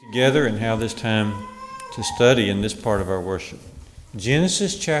together and have this time to study in this part of our worship.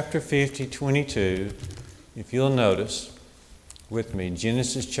 Genesis chapter 50, 22, if you'll notice with me,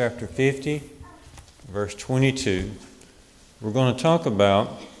 Genesis chapter 50, verse 22, we're going to talk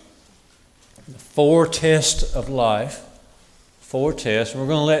about the 4 tests of life, 4 tests. We're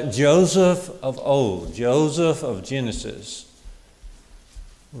going to let Joseph of old, Joseph of Genesis,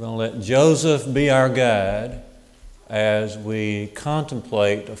 we're going to let Joseph be our guide as we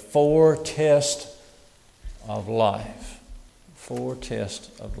contemplate the 4 tests of life. 4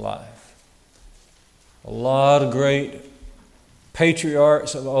 tests of life. A lot of great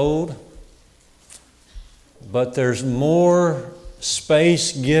patriarchs of old, but there's more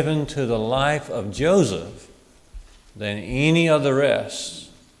space given to the life of Joseph than any of the rest.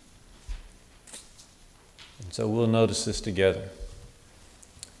 And so we'll notice this together.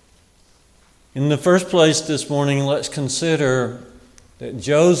 In the first place this morning, let's consider that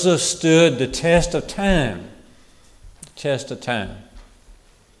Joseph stood the test of time. The test of time.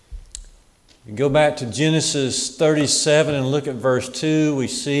 We go back to Genesis 37 and look at verse 2. We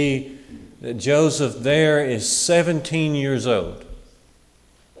see that Joseph there is 17 years old.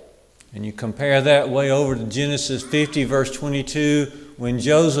 And you compare that way over to Genesis 50, verse 22. When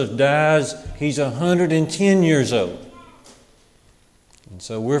Joseph dies, he's 110 years old. And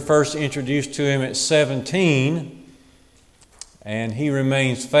so we're first introduced to him at 17, and he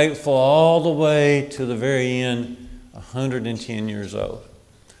remains faithful all the way to the very end, 110 years old.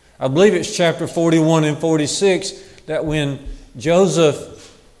 I believe it's chapter 41 and 46 that when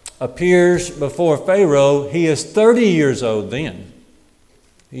Joseph appears before Pharaoh, he is 30 years old then.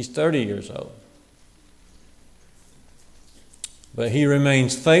 He's 30 years old. But he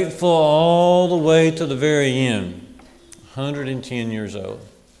remains faithful all the way to the very end. 110 years old.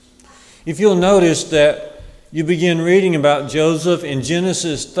 If you'll notice that you begin reading about Joseph in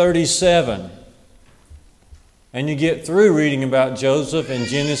Genesis 37, and you get through reading about Joseph in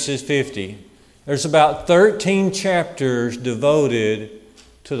Genesis 50. There's about 13 chapters devoted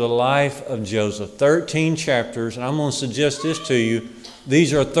to the life of Joseph. 13 chapters, and I'm going to suggest this to you.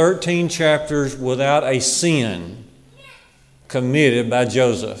 These are 13 chapters without a sin committed by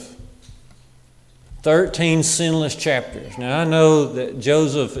Joseph. 13 sinless chapters. Now, I know that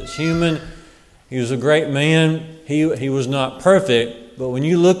Joseph is human. He was a great man. He was not perfect. But when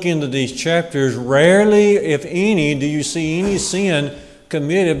you look into these chapters, rarely, if any, do you see any sin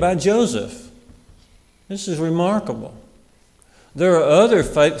committed by Joseph. This is remarkable. There are other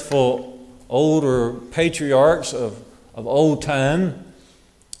faithful older patriarchs of old time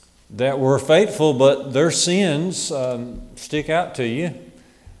that were faithful, but their sins stick out to you.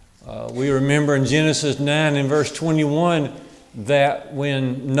 We remember in Genesis 9 and verse 21 that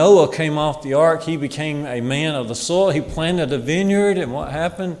when Noah came off the ark, he became a man of the soil. He planted a vineyard, and what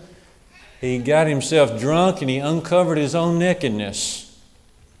happened? He got himself drunk and he uncovered his own nakedness.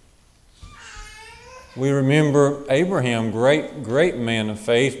 We remember Abraham, great man of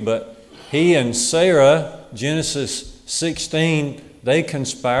faith, but he and Sarah, Genesis 16, they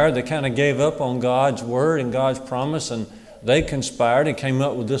conspired. They kind of gave up on God's word and God's promise, and they conspired and came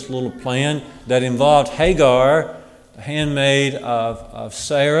up with this little plan that involved Hagar, the handmaid of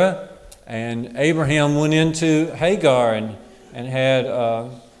Sarah, and Abraham went into Hagar and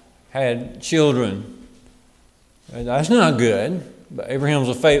had children. That's not good. But Abraham's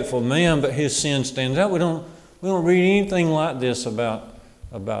a faithful man, but his sin stands out. We don't read anything like this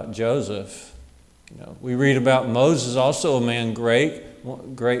about Joseph. We read about Moses, also a man great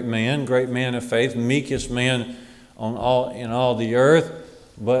man of faith, meekest man in all the earth.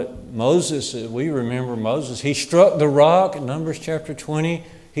 But Moses, we remember Moses, he struck the rock in Numbers chapter 20.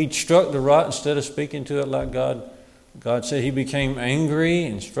 He struck the rock instead of speaking to it like God said. He became angry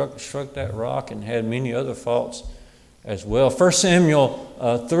and struck that rock and had many other faults as well. 1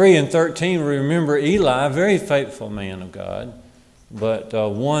 Samuel 3 and 13, we remember Eli, a very faithful man of God. But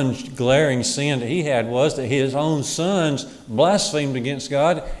one glaring sin that he had was that his own sons blasphemed against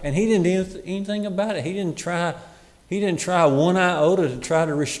God, and he didn't do anything about it. He didn't try one iota to try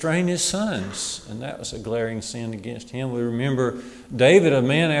to restrain his sons, and that was a glaring sin against him. We remember David, a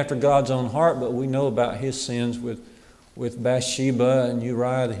man after God's own heart, but we know about his sins with Bathsheba and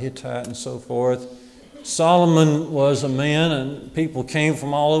Uriah the Hittite and so forth. Solomon was a man, and people came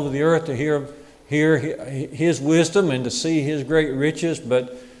from all over the earth to hear his wisdom and to see his great riches.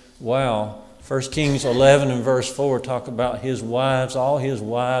 But wow, 1 Kings 11 and verse 4 talk about his wives, all his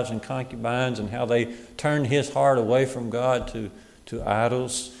wives and concubines, and how they turned his heart away from God to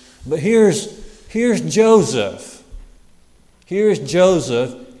idols. But here's Joseph. Here's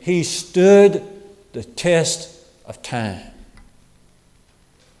Joseph. He stood the test of time.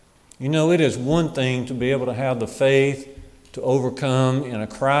 You know, it is one thing to be able to have the faith to overcome in a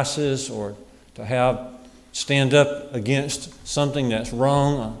crisis or to stand up against something that's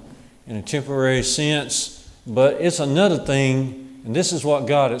wrong in a temporary sense. But it's another thing, and this is what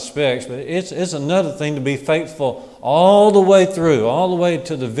God expects, but it's another thing to be faithful all the way through, all the way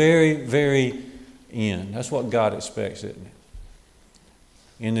to the very, very end. That's what God expects, isn't it?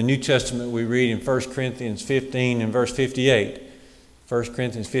 In the New Testament, we read in 1 Corinthians 15 and verse 58. 1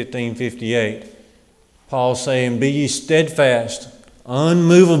 Corinthians 15:58. Paul saying, "Be ye steadfast,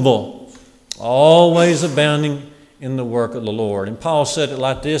 unmovable, always abounding in the work of the Lord." And Paul said it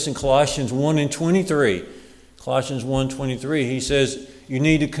like this in Colossians 1 and 23. Colossians 1:23, he says, you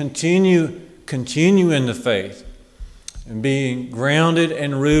need to continue in the faith and being grounded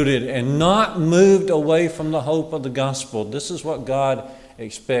and rooted and not moved away from the hope of the gospel. This is what God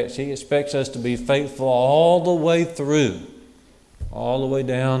expects. He expects us to be faithful all the way through, all the way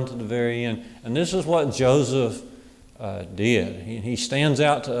down to the very end. And this is what Joseph did. He stands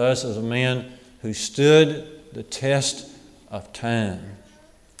out to us as a man who stood the test of time.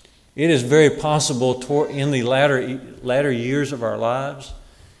 It is very possible in the latter years of our lives,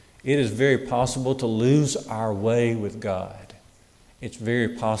 it is very possible to lose our way with God. It's very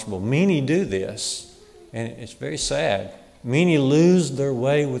possible. Many do this, and it's very sad. Many lose their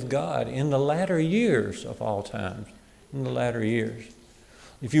way with God in the latter years of all times, in the latter years.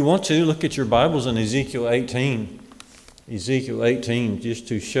 If you want to, look at your Bibles in Ezekiel 18. Ezekiel 18, just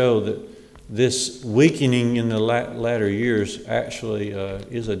to show that this weakening in the latter years actually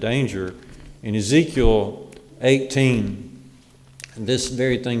is a danger. In Ezekiel 18, this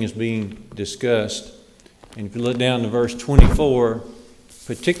very thing is being discussed. And if you look down to verse 24,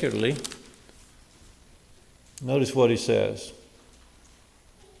 particularly, notice what he says.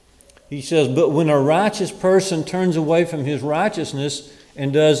 He says, "But when a righteous person turns away from his righteousness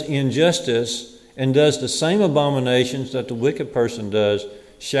and does injustice and does the same abominations that the wicked person does,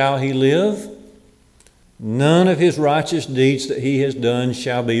 shall he live? None of his righteous deeds that he has done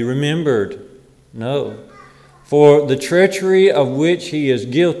shall be remembered. No. For the treachery of which he is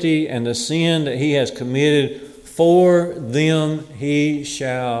guilty and the sin that he has committed, for them he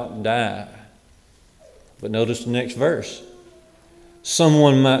shall die." But notice the next verse.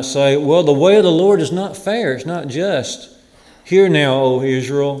 Someone might say, "Well, the way of the Lord is not fair, it's not just. Hear now, O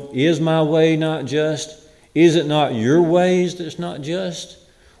Israel, is my way not just? Is it not your ways that's not just?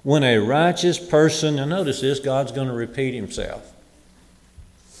 When a righteous person," now notice this, God's going to repeat himself.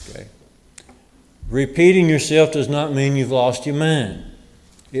 Okay. Repeating yourself does not mean you've lost your mind.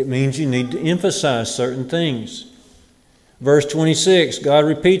 It means you need to emphasize certain things. Verse 26, God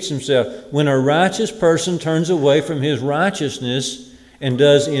repeats himself. "When a righteous person turns away from his righteousness and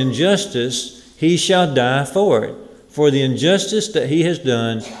does injustice, he shall die for it. For the injustice that he has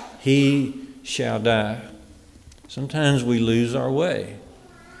done, he shall die." Sometimes we lose our way.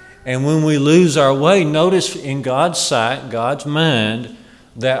 And when we lose our way, notice in God's sight, God's mind,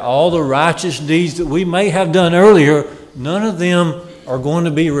 that all the righteous deeds that we may have done earlier, none of them are going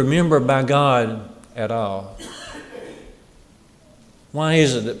to be remembered by God at all. Why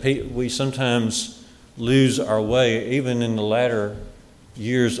is it that we sometimes lose our way, even in the latter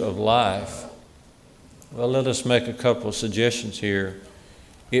years of life? Well, let us make a couple of suggestions here.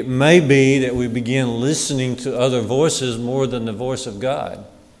 It may be that we begin listening to other voices more than the voice of God.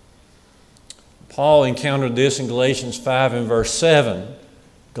 Paul encountered this in Galatians 5 and verse 7.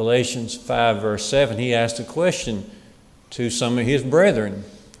 Galatians 5 verse 7, he asked a question to some of his brethren.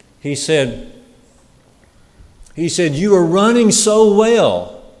 He said, "You are running so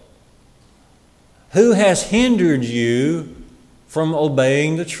well. Who has hindered you from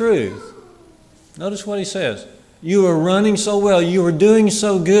obeying the truth?" Notice what he says. You are running so well. You are doing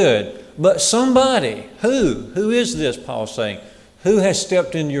so good. But somebody, who is this, Paul's saying? Who has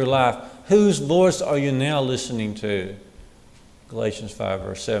stepped into your life? Whose voice are you now listening to? Galatians 5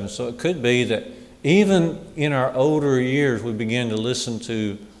 verse 7. So it could be that even in our older years, we begin to listen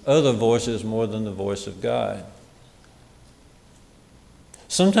to other voices more than the voice of God.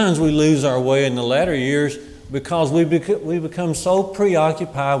 Sometimes we lose our way in the latter years because we become so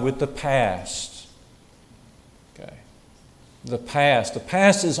preoccupied with the past. Okay, the past.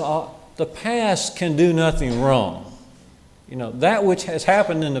 The past can do nothing wrong. You know, that which has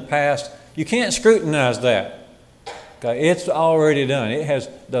happened in the past, you can't scrutinize that. Okay, it's already done.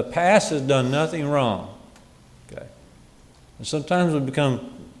 The past has done nothing wrong. Okay, and sometimes we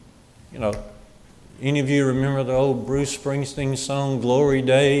become, any of you remember the old Bruce Springsteen song, "Glory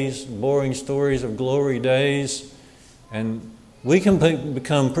Days," boring stories of glory days? And we can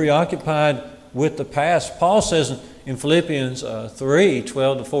become preoccupied with the past. Paul says in Philippians 3,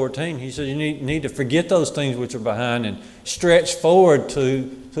 12 to 14, he said you need to forget those things which are behind and stretch forward to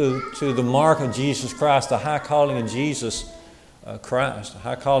the mark of Jesus Christ, the high calling of Jesus Christ, the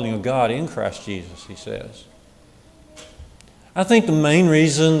high calling of God in Christ Jesus, he says. I think the main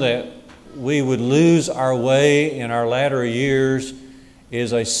reason that we would lose our way in our latter years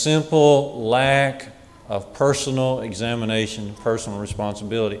is a simple lack of personal examination, personal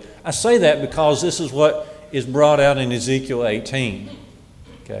responsibility. I say that because this is what is brought out in Ezekiel 18.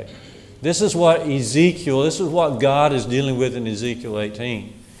 Okay. This is what God is dealing with in Ezekiel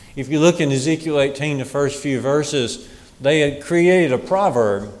 18. If you look in Ezekiel 18, the first few verses, they had created a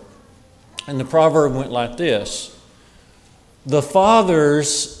proverb, and the proverb went like this: the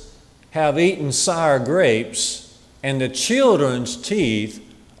fathers have eaten sour grapes, and the children's teeth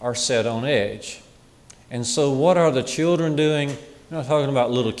are set on edge. And so what are the children doing? We're not talking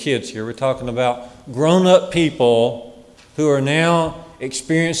about little kids here. We're talking about grown-up people who are now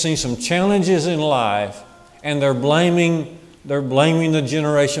experiencing some challenges in life, and they're blaming the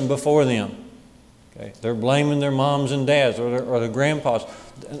generation before them. Okay? They're blaming their moms and dads or their grandpas.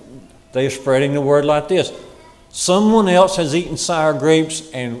 They're spreading the word like this: someone else has eaten sour grapes,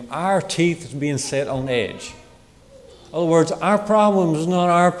 and our teeth is being set on edge. In other words, our problem is not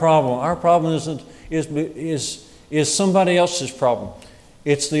our problem. Our problem is somebody else's problem.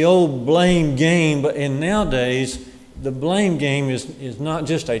 It's the old blame game, but nowadays the blame game is not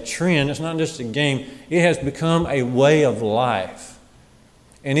just a trend. It's not just a game. It has become a way of life,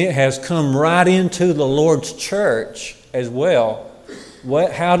 and it has come right into the Lord's church as well.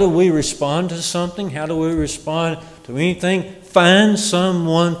 How do we respond to something? How do we respond to anything? Find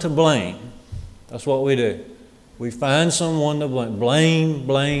someone to blame. That's what we do. We find someone to blame. Blame,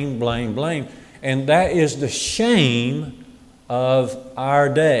 blame, blame, blame. And that is the shame of our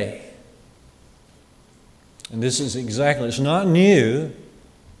day. And this is exactly, it's not new.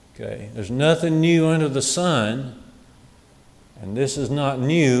 Okay, there's nothing new under the sun. And this is not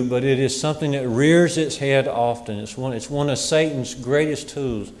new, but it is something that rears its head often. It's one of Satan's greatest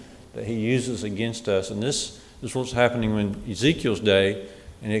tools that he uses against us. And this is what's happening in Ezekiel's day,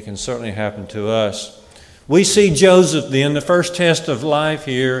 and it can certainly happen to us. We see Joseph then, the first test of life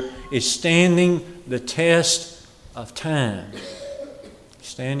here is standing the test of time.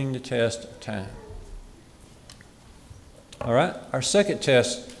 Standing the test of time. All right, our second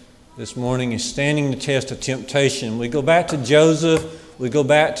test this morning is standing the test of temptation. We go back to Joseph. We go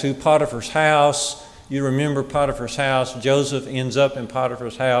back to Potiphar's house. You remember Potiphar's house. Joseph ends up in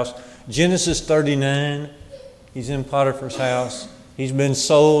Potiphar's house. Genesis 39, he's in Potiphar's house. He's been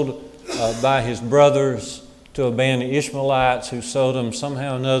sold by his brothers to a band of Ishmaelites who sold him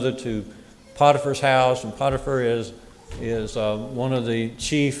somehow or another to Potiphar's house. And Potiphar is one of the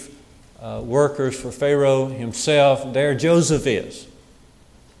chief workers for Pharaoh himself. There Joseph is.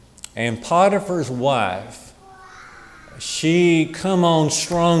 And Potiphar's wife, she come on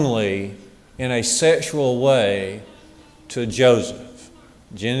strongly in a sexual way to Joseph.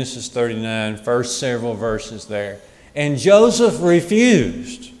 Genesis 39, first several verses there. And Joseph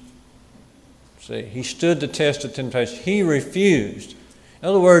refused. See, he stood the test of temptation. He refused. In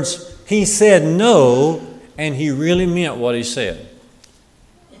other words, he said no, and he really meant what he said.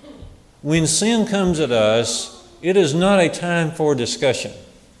 When sin comes at us, it is not a time for discussion.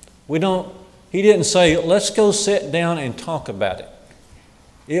 He didn't say, let's go sit down and talk about it.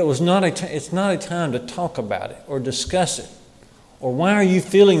 It's not a time to talk about it or discuss it. Or why are you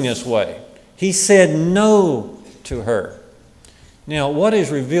feeling this way? He said no to her. Now, what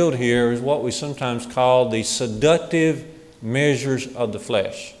is revealed here is what we sometimes call the seductive measures of the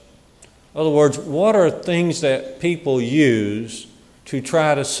flesh. In other words, what are things that people use to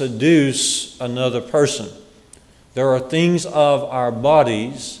try to seduce another person? There are things of our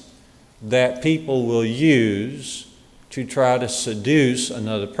bodies that people will use to try to seduce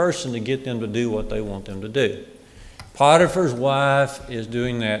another person to get them to do what they want them to do. Potiphar's wife is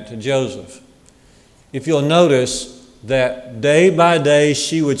doing that to Joseph. If you'll notice that day by day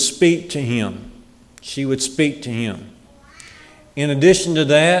she would speak to him. She would speak to him. In addition to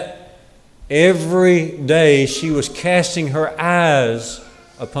that, every day she was casting her eyes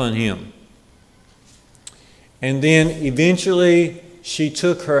upon him. And then eventually she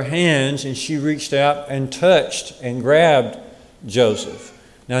took her hands and she reached out and touched and grabbed Joseph.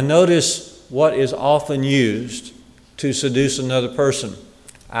 Now notice what is often used to seduce another person.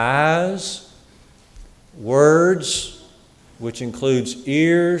 Eyes, words, which includes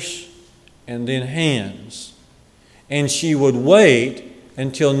ears, and then hands. And she would wait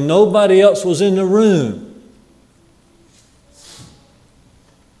until nobody else was in the room.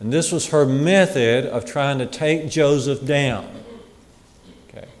 And this was her method of trying to take Joseph down.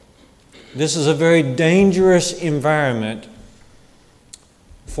 Okay. This is a very dangerous environment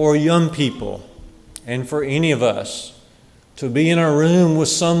for young people and for any of us to be in a room with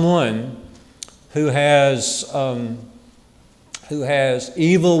someone who has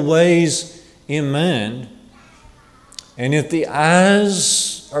evil ways in mind. And if the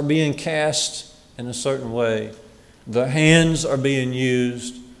eyes are being cast in a certain way, the hands are being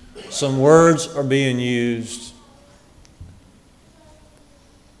used, some words are being used,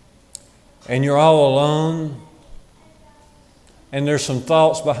 and you're all alone, and there's some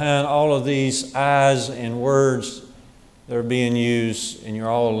thoughts behind all of these eyes and words that are being used, and you're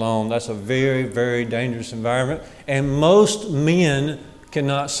all alone, that's a very, very dangerous environment. And most men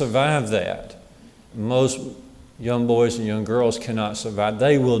cannot survive that. Most young boys and young girls cannot survive.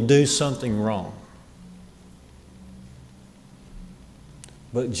 They will do something wrong.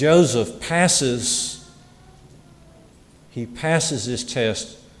 But Joseph passes this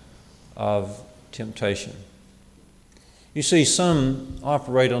test of temptation. You see, some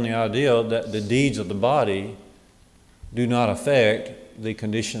operate on the idea that the deeds of the body do not affect the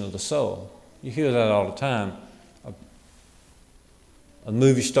condition of the soul. You hear that all the time. A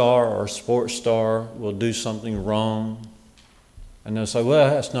movie star or a sports star will do something wrong, and they'll say, well,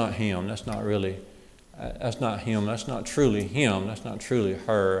 that's not him. That's not him. That's not truly him. That's not truly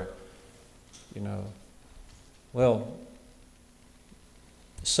her. You know. Well,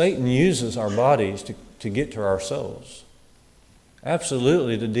 Satan uses our bodies to get to our souls.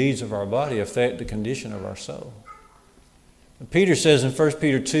 Absolutely, the deeds of our body affect the condition of our soul. Peter says in 1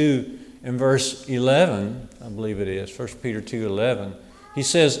 Peter 2 in verse 11, I believe it is, 1 Peter 2:11, he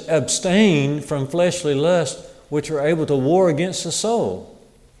says, abstain from fleshly lusts which are able to war against the soul.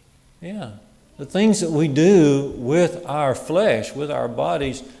 Yeah. The things that we do with our flesh, with our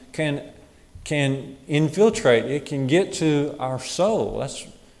bodies, can infiltrate. It can get to our soul.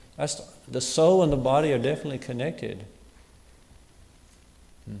 That's the soul and the body are definitely connected.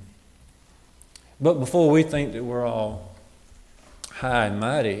 But before we think that we're all high and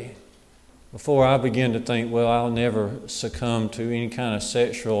mighty, before I begin to think, well, I'll never succumb to any kind of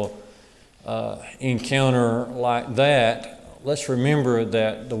sexual encounter like that, let's remember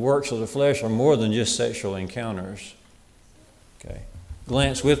that the works of the flesh are more than just sexual encounters. Okay.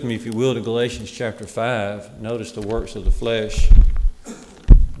 Glance with me, if you will, to Galatians chapter 5. Notice the works of the flesh.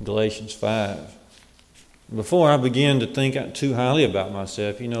 Galatians 5. Before I begin to think too highly about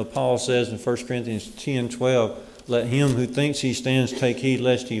myself, Paul says in 1 Corinthians 10:12, let him who thinks he stands take heed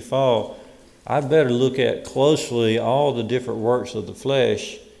lest he fall. I'd better look at closely all the different works of the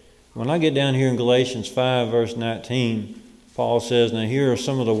flesh. When I get down here in Galatians 5 verse 19, Paul says, now here are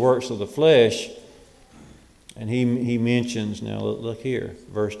some of the works of the flesh. And he mentions, now look here,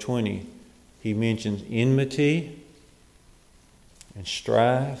 verse 20. He mentions enmity and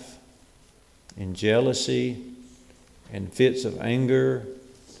strife and jealousy and fits of anger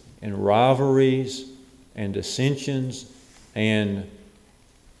and rivalries and dissensions and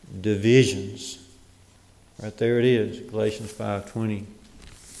divisions. Right there it is, Galatians 5:20.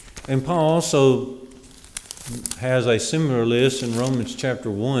 And Paul also has a similar list in Romans chapter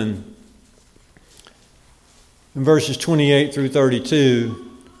 1. In verses 28 through 32,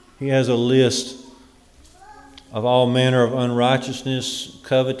 he has a list of all manner of unrighteousness,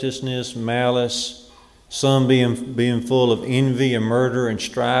 covetousness, malice, some being full of envy and murder and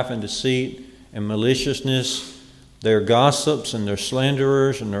strife and deceit and maliciousness. They're gossips and they're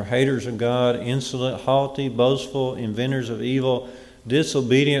slanderers and they're haters of God, insolent, haughty, boastful, inventors of evil,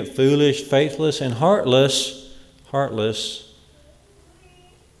 disobedient, foolish, faithless, and heartless.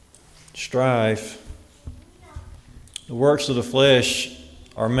 Strife. The works of the flesh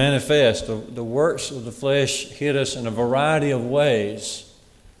are manifest. The works of the flesh hit us in a variety of ways.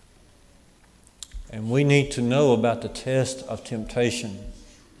 And we need to know about the test of temptation.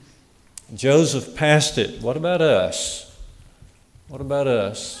 Joseph passed it. What about us? What about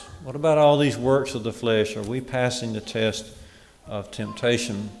us? What about all these works of the flesh? Are we passing the test of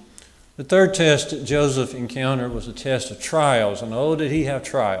temptation? The third test that Joseph encountered was a test of trials. And oh, did he have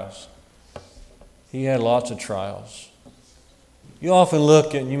trials? He had lots of trials. You often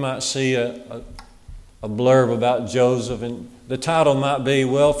look and you might see a blurb about Joseph, and the title might be,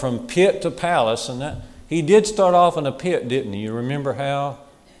 well, from pit to palace. And that he did start off in a pit, didn't he? You remember how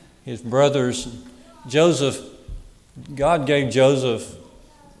his brothers, God gave Joseph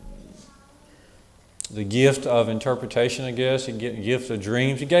the gift of interpretation, I guess. He gave the gift of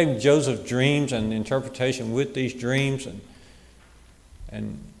dreams. He gave Joseph dreams and interpretation with these dreams.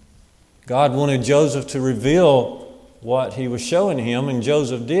 And God wanted Joseph to reveal what he was showing him, and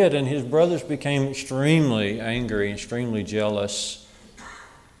Joseph did, and his brothers became extremely angry, extremely jealous.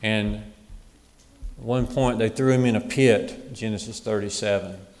 And at one point they threw him in a pit, Genesis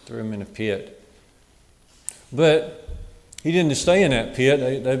 37, threw him in a pit. But he didn't stay in that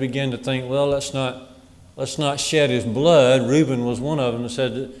pit. They began to think, well, let's not shed his blood. Reuben was one of them that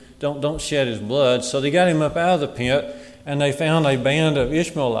said, don't shed his blood. So they got him up out of the pit, and they found a band of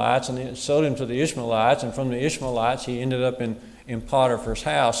Ishmaelites, and they sold him to the Ishmaelites, and from the Ishmaelites he ended up in Potiphar's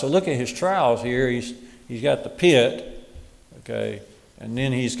house. So look at his trials here. He's got the pit, okay, and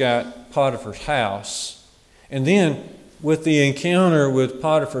then he's got Potiphar's house. And then with the encounter with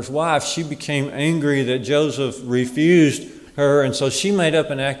Potiphar's wife, she became angry that Joseph refused her, and so she made up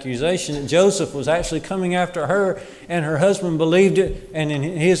an accusation that Joseph was actually coming after her, and her husband believed it, and in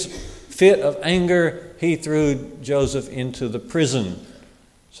his fit of anger, he threw Joseph into the prison.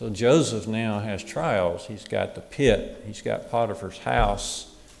 So Joseph now has trials. He's got the pit, he's got Potiphar's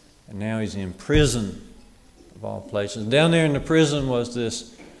house, and now he's in prison, of all places. Down there in the prison was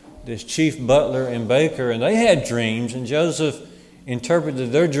this chief butler and baker, and they had dreams, and Joseph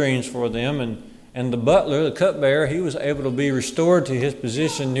interpreted their dreams for them, and the butler, the cupbearer, he was able to be restored to his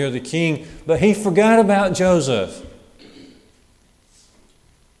position near the king, but he forgot about Joseph.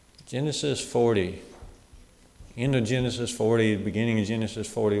 Genesis 40, end of Genesis 40, beginning of Genesis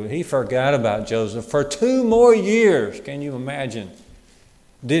 40, he forgot about Joseph for 2 more years. Can you imagine?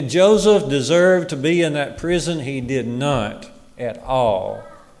 Did Joseph deserve to be in that prison? He did not at all.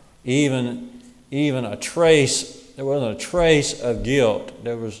 Even a trace, there wasn't a trace of guilt.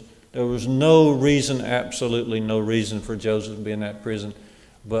 There was no reason, absolutely no reason for Joseph to be in that prison,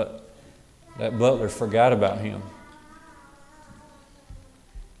 but that butler forgot about him.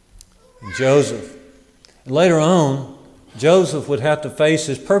 Joseph. Later on, Joseph would have to face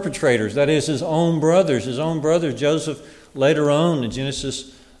his perpetrators, that is, his own brothers. Joseph, later on in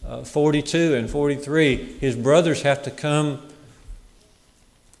Genesis 42 and 43, his brothers have to come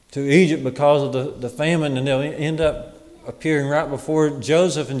to Egypt because of the famine, and they'll end up appearing right before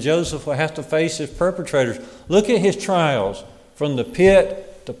Joseph, and Joseph will have to face his perpetrators. Look at his trials, from the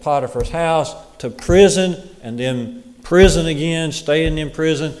pit to Potiphar's house to prison, and then prison again, staying in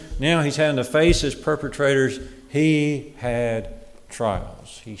prison. Now he's having to face his perpetrators. He had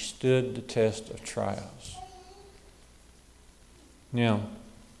trials. He stood the test of trials. Now,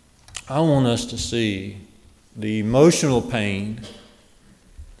 I want us to see the emotional pain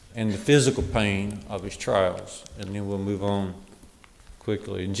and the physical pain of his trials, and then we'll move on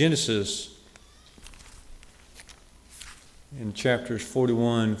quickly. In Genesis, in chapters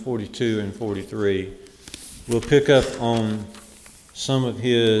 41, 42, and 43, we'll pick up on some of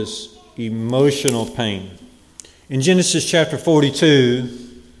his emotional pain. In Genesis chapter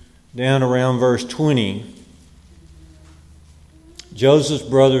 42, down around verse 20, Joseph's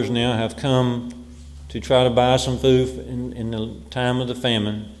brothers now have come to try to buy some food in the time of the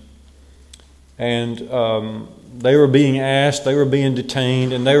famine. And they were being asked, they were being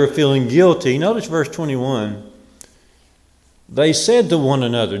detained, and they were feeling guilty. Notice verse 21. They said to one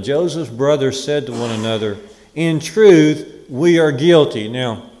another, Joseph's brothers said to one another, in truth, we are guilty.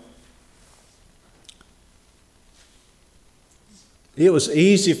 Now, it was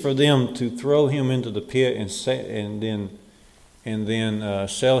easy for them to throw him into the pit and then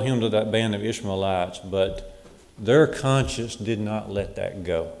sell him to that band of Ishmaelites, but their conscience did not let that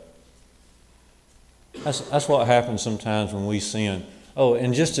go. That's what happens sometimes when we sin. Oh,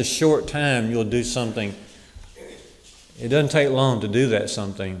 in just a short time you'll do something. It doesn't take long to do that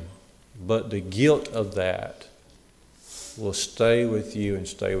something, but the guilt of that will stay with you and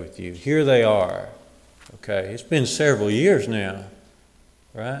stay with you. Here they are. Okay, it's been several years now,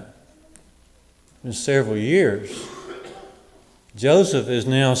 right? It's been several years. Joseph is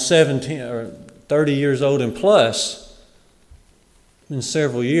now 17 or 30 years old and plus. In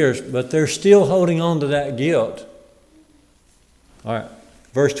several years, but they're still holding on to that guilt. All right,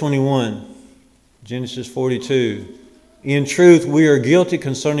 verse 21, Genesis 42. In truth, we are guilty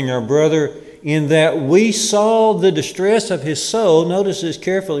concerning our brother, in that we saw the distress of his soul. Notice this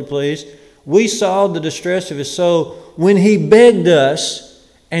carefully, please. We saw the distress of his soul when he begged us,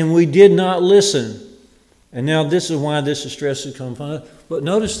 and we did not listen. And now this is why this distress has come upon us. But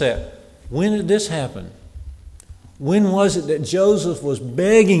notice that. When did this happen? When was it that Joseph was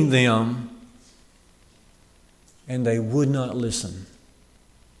begging them and they would not listen?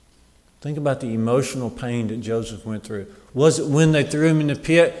 Think about the emotional pain that Joseph went through. Was it when they threw him in the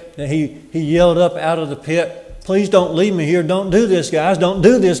pit that he yelled up out of the pit, please don't leave me here, don't do this, guys, don't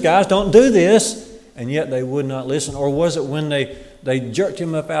do this, guys, don't do this. and yet they would not listen? Or was it when they jerked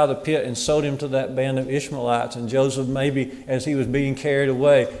him up out of the pit and sold him to that band of Ishmaelites, and Joseph, maybe as he was being carried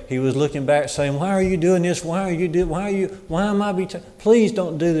away, he was looking back saying, why are you doing this? Why am I please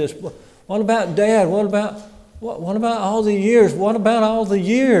don't do this. What about Dad? What about all the years? What about all the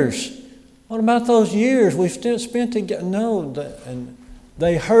years? What about those years we've spent together? No, and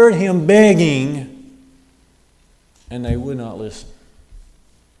they heard him begging, and they would not listen.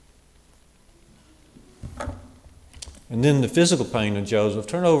 And then the physical pain of Joseph.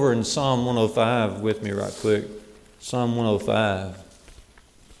 Turn over in Psalm 105 with me right quick. Psalm 105.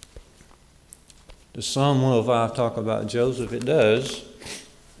 Does Psalm 105 talk about Joseph? It does.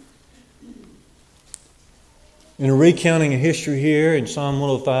 In a recounting of history here in Psalm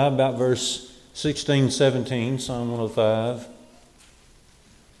 105, about verse 16, 17, Psalm 105.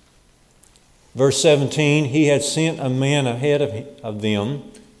 Verse 17, he had sent a man ahead of them.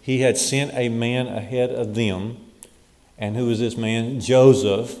 He had sent a man ahead of them. And who was this man?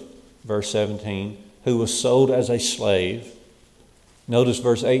 Joseph, verse 17, who was sold as a slave. Notice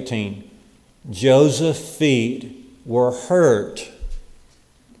verse 18. Joseph's feet were hurt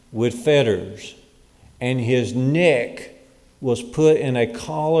with fetters, and his neck was put in a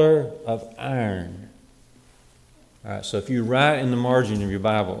collar of iron. All right, so if you write in the margin of your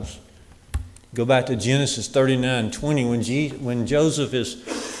Bibles, go back to Genesis 39:20 when Joseph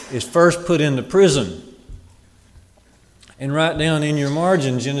is first put into prison. And write down in your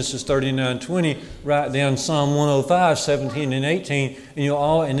margin, Genesis 39:20, write down Psalm 105, 17 and 18,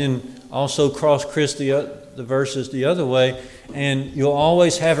 and then also cross-Chris the verses the other way, and you'll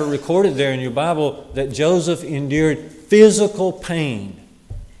always have it recorded there in your Bible that Joseph endured physical pain,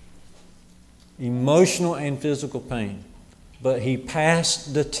 emotional and physical pain, but he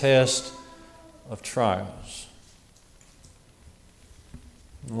passed the test of trials.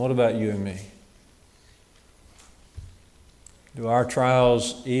 And what about you and me? Do our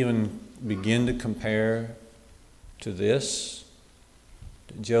trials even begin to compare to this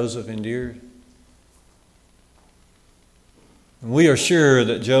that Joseph endured? And we are sure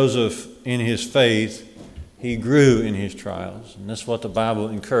that Joseph, in his faith, he grew in his trials. And that's what the Bible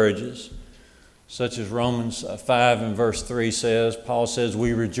encourages. Such as Romans 5 and verse 3 says, Paul says,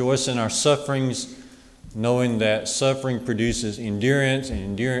 we rejoice in our sufferings, knowing that suffering produces endurance, and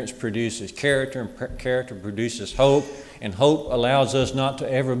endurance produces character, and character produces hope. And hope allows us not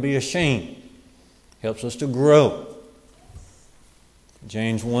to ever be ashamed. Helps us to grow.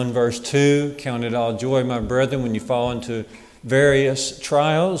 James 1 verse 2, count it all joy, my brethren, when you fall into various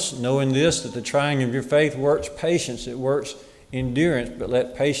trials, knowing this, that the trying of your faith works patience, it works endurance, but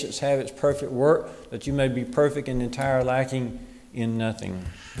let patience have its perfect work, that you may be perfect and entire, lacking in nothing.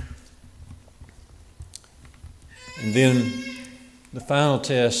 And then the final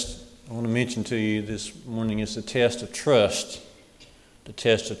test I want to mention to you this morning is the test of trust. The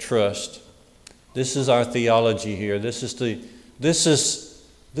test of trust. This is our theology here. This is the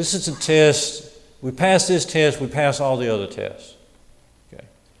test. We pass this test, we pass all the other tests. Okay.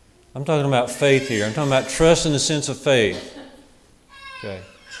 I'm talking about faith here. I'm talking about trust in the sense of faith. Okay.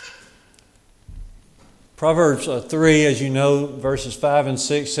 Proverbs 3, as you know, verses 5 and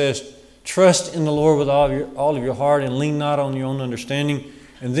 6 says, trust in the Lord with all of your heart and lean not on your own understanding.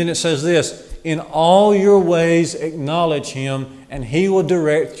 And then it says this, in all your ways acknowledge Him, and He will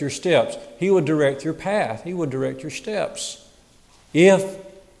direct your steps. He will direct your path. He will direct your steps. If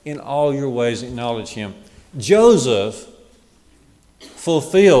in all your ways acknowledge Him. Joseph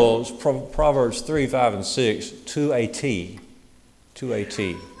fulfills Proverbs 3, 5, and 6 to a T. To a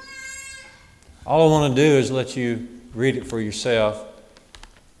T. All I want to do is let you read it for yourself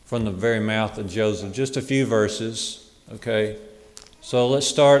from the very mouth of Joseph. Just a few verses, okay? So let's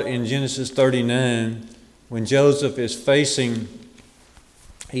start in Genesis 39 when Joseph is facing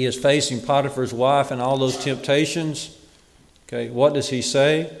Potiphar's wife and all those temptations. Okay, what does he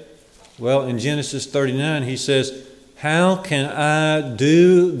say? Well, in Genesis 39 he says, how can I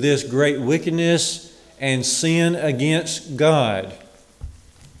do this great wickedness and sin against God?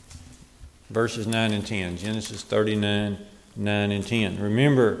 Verses 9 and 10, Genesis 39, 9 and 10.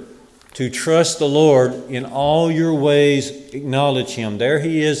 Remember, to trust the Lord in all your ways, acknowledge Him. There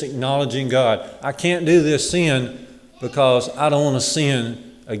he is acknowledging God. I can't do this sin because I don't want to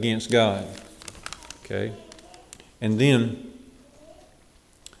sin against God. Okay? And then,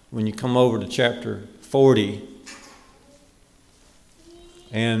 when you come over to chapter 40,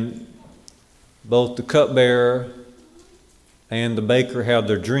 and both the cupbearer and the baker have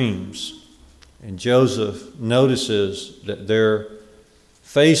their dreams, and Joseph notices that their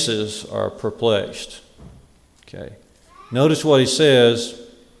faces are perplexed. Okay. Notice what he says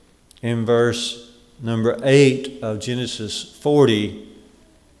in verse number 8 of Genesis 40,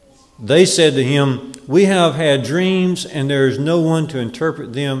 they said to him, "We have had dreams, and there is no one to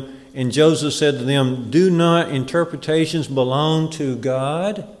interpret them." And Joseph said to them, "Do not interpretations belong to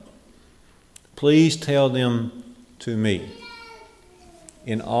God? Please tell them to me."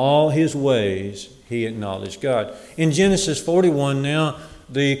 In all his ways, he acknowledged God. In Genesis 41 now,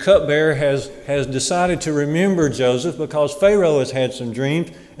 the cupbearer has decided to remember Joseph because Pharaoh has had some dreams.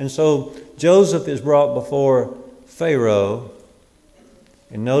 And so Joseph is brought before Pharaoh.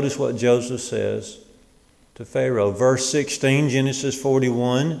 And notice what Joseph says to Pharaoh. Verse 16, Genesis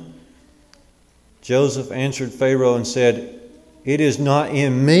 41. Joseph answered Pharaoh and said, "It is not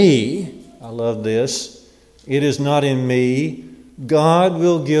in me." I love this. "It is not in me. God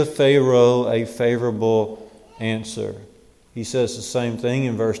will give Pharaoh a favorable answer." He says the same thing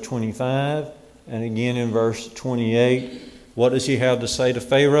in verse 25 and again in verse 28. What does he have to say to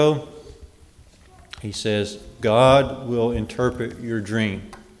Pharaoh? He says, "God will interpret your dream."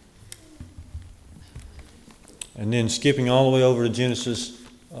 And then skipping all the way over to Genesis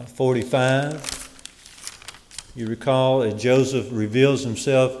 45, you recall as Joseph reveals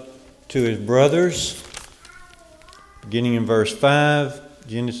himself to his brothers, beginning in verse 5,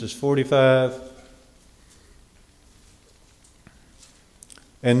 Genesis 45.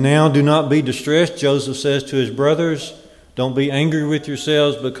 "And now do not be distressed," Joseph says to his brothers. "Don't be angry with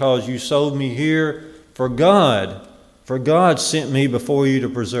yourselves because you sold me here. For God sent me before you to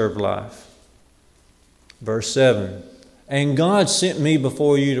preserve life." Verse 7, "And God sent me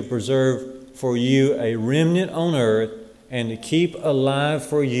before you to preserve for you a remnant on earth and to keep alive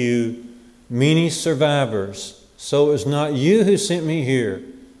for you many survivors. So it was not you who sent me here,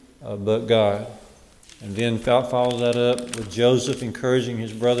 but God." And then follow that up with Joseph encouraging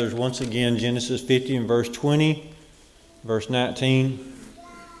his brothers once again. Genesis 50 and verse 20, verse 19.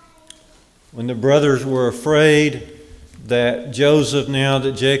 When the brothers were afraid that Joseph, now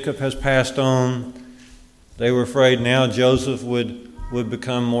that Jacob has passed on, they were afraid now Joseph would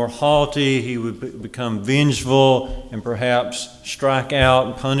become more haughty, he would become vengeful, and perhaps strike out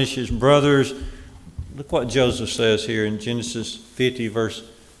and punish his brothers. Look what Joseph says here in Genesis 50, verse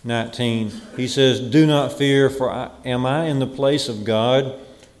 19. He says, "Do not fear, for am I in the place of God?"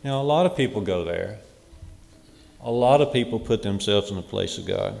 Now, a lot of people go there. A lot of people put themselves in the place of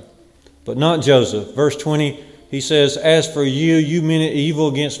God. But not Joseph. Verse 20, he says, "As for you, you meant it evil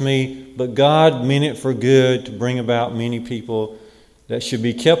against me, but God meant it for good to bring about many people that should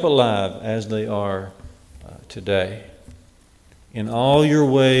be kept alive as they are today." In all your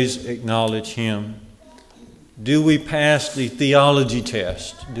ways, acknowledge Him. Do we pass the theology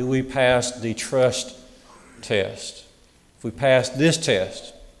test? Do we pass the trust test? If we pass this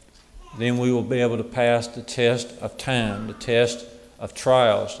test, then we will be able to pass the test of time, the test of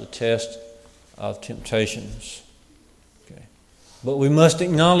trials, the test of temptations. Okay. But we must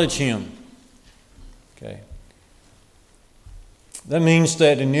acknowledge Him. Okay. That means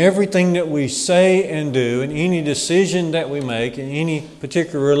that in everything that we say and do, in any decision that we make, in any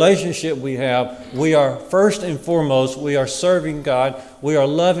particular relationship we have, we are first and foremost, we are serving God. We are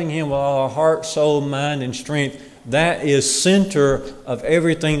loving Him with all our heart, soul, mind, and strength. That is center of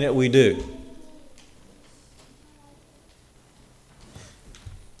everything that we do.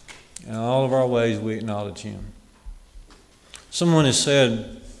 In all of our ways, we acknowledge Him. Someone has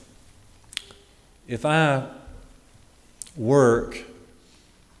said, if I work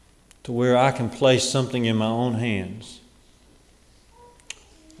to where I can place something in my own hands,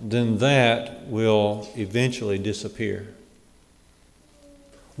 then that will eventually disappear.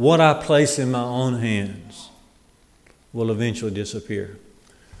 What I place in my own hands will eventually disappear.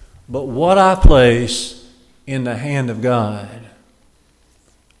 But what I place in the hand of God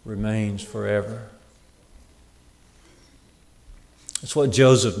remains forever. That's what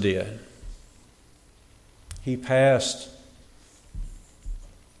Joseph did. He passed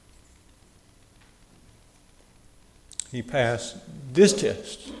this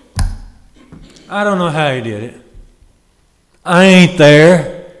test. I don't know how he did it. I ain't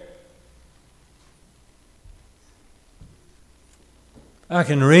there. I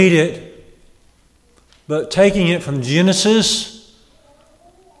can read it, but taking it from Genesis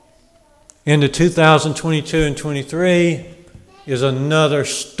into 2022 and 23 is another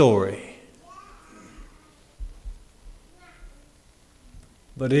story.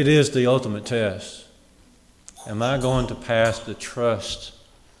 But it is the ultimate test. Am I going to pass the trust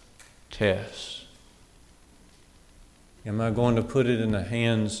test? Am I going to put it in the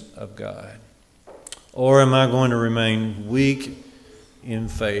hands of God? Or am I going to remain weak in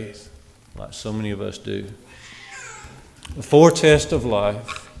faith, like so many of us do? The four tests of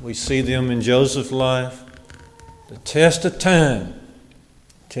life. We see them in Joseph's life. The test of time,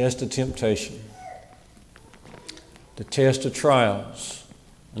 test of temptation, the test of trials,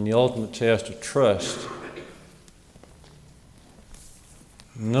 and the ultimate test of trust.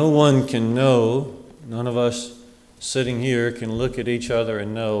 No one can know, none of us sitting here can look at each other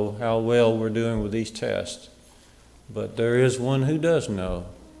and know how well we're doing with these tests. But there is one who does know,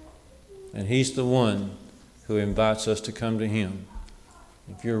 and He's the one who invites us to come to Him.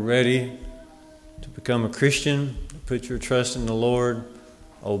 If you're ready to become a Christian, put your trust in the Lord,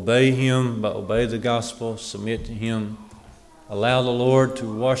 obey Him, obey the gospel, submit to Him, allow the Lord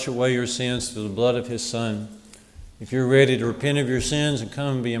to wash away your sins through the blood of His Son. If you're ready to repent of your sins and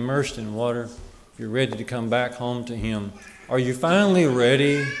come and be immersed in water, if you're ready to come back home to Him, are you finally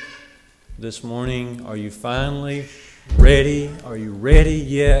ready this morning? Are you finally ready? Are you ready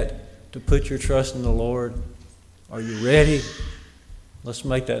yet to put your trust in the Lord? Are you ready? Let's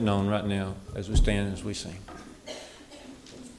make that known right now as we stand, as we sing.